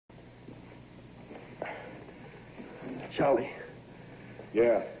Charlie.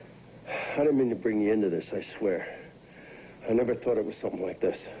 Yeah. I didn't mean to bring you into this, I swear. I never thought it was something like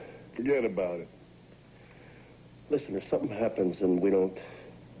this. Forget about it. Listen, if something happens and we don't,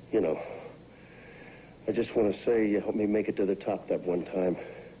 I just want to say you helped me make it to the top that one time.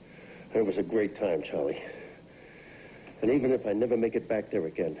 It was a great time, Charlie. And even if I never make it back there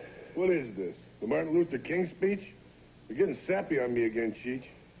again. What is this? The Martin Luther King speech? You're getting sappy on me again, Cheech.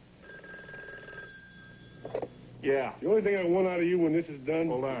 Yeah. The only thing I want out of you when this is done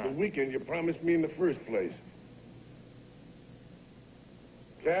Hold is on. the weekend you promised me in the first place.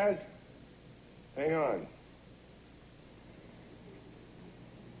 Kaz, hang on.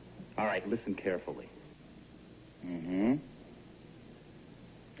 All right, listen carefully. Mm-hmm.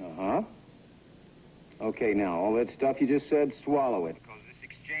 Uh-huh. Okay, now, all that stuff you just said, swallow it. Because this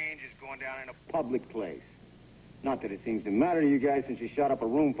exchange is going down in a public place. Not that it seems to matter to you guys since you shot up a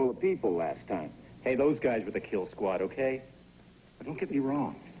room full of people last time. Hey, those guys were the kill squad, okay? But don't get me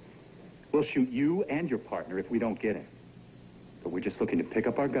wrong. We'll shoot you and your partner if we don't get him. But we're just looking to pick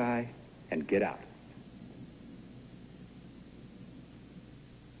up our guy and get out.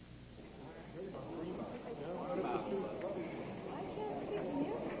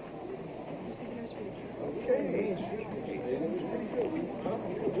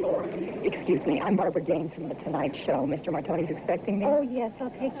 Excuse me, I'm Barbara Gaines from The Tonight Show. Mr. Martoni's expecting me. Oh, yes, I'll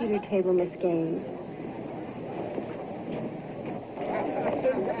take you to your table, Miss Gaines.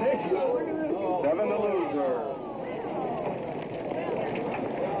 Seven the loser.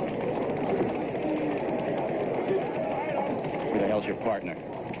 Who the hell's your partner?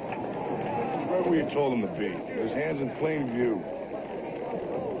 Right where you told him to be. His hands in plain view.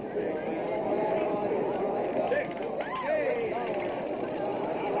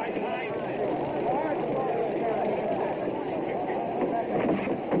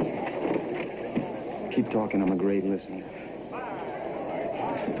 Keep talking, I'm a great listener.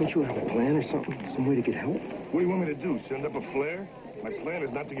 Don't you have a plan or something? Some way to get help? What do you want me to do, send up a flare? My plan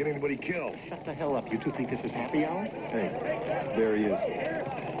is not to get anybody killed. Shut the hell up. You two think this is happy hour? Hey, there he is.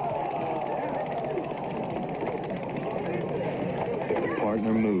 If the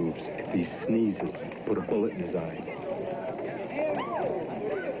partner moves, if he sneezes, put a bullet in his eye.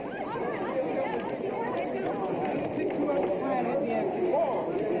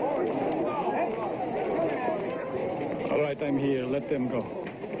 All right, I'm here. Let them go.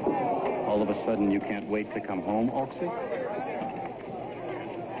 All of a sudden, you can't wait to come home, Oxy?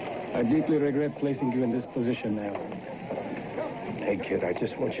 I deeply regret placing you in this position now. Hey, kid, I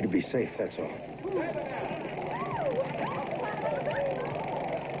just want you to be safe, that's all.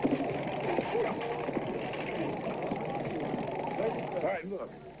 All right, look.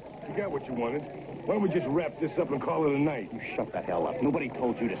 You got what you wanted. Why don't we just wrap this up and call it a night? You shut the hell up. Nobody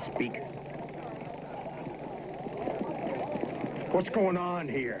told you to speak. What's going on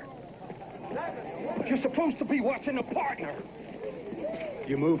here? You're supposed to be watching a partner.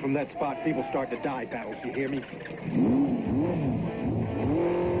 You move from that spot, people start to die, Battles. You hear me?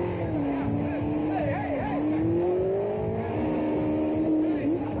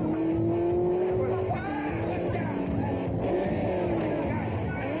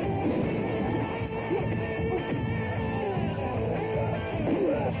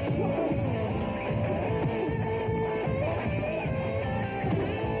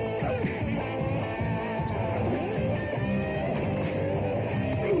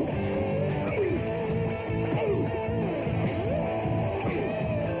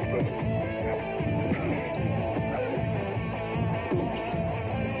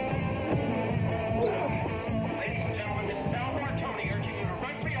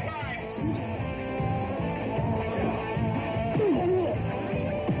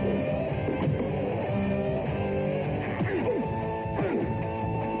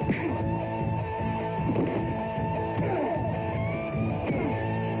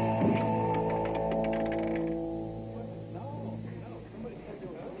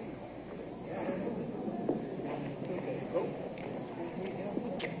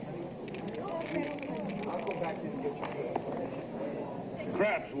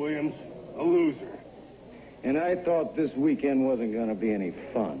 Craps, Williams. A loser. And I thought this weekend wasn't going to be any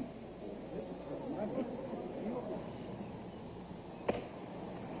fun.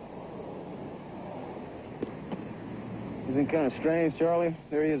 Isn't it kind of strange, Charlie?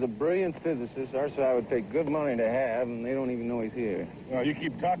 There he is, a brilliant physicist our side would pay good money to have, and they don't even know he's here. Well, you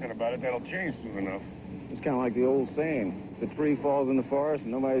keep talking about it, that'll change soon enough. It's kind of like the old saying, if a tree falls in the forest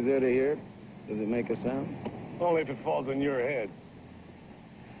and nobody's there to hear it, does it make a sound? Only if it falls on your head.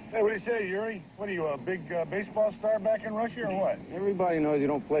 Hey, what do you say, Yuri? What are you, a big baseball star back in Russia or what? Everybody knows you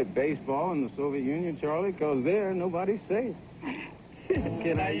don't play baseball in the Soviet Union, Charlie, because there, nobody's safe.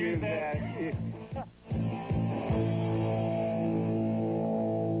 Can I use that?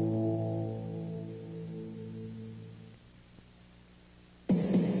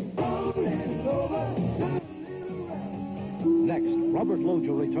 Next, Robert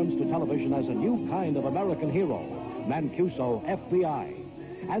Loggia returns to television as a new kind of American hero, Mancuso, FBI.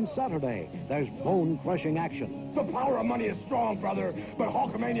 And Saturday, there's bone-crushing action. The power of money is strong, brother, but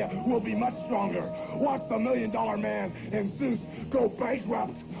Hulkamania will be much stronger. Watch the $1 Million Man and Zeus go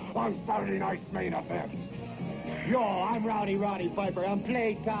bankrupt on Saturday night's main event. Yo, I'm Rowdy Piper, and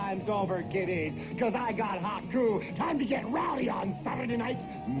playtime's over, kiddies, because I got hot crew. Time to get rowdy on Saturday night's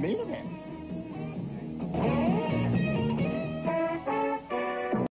main event.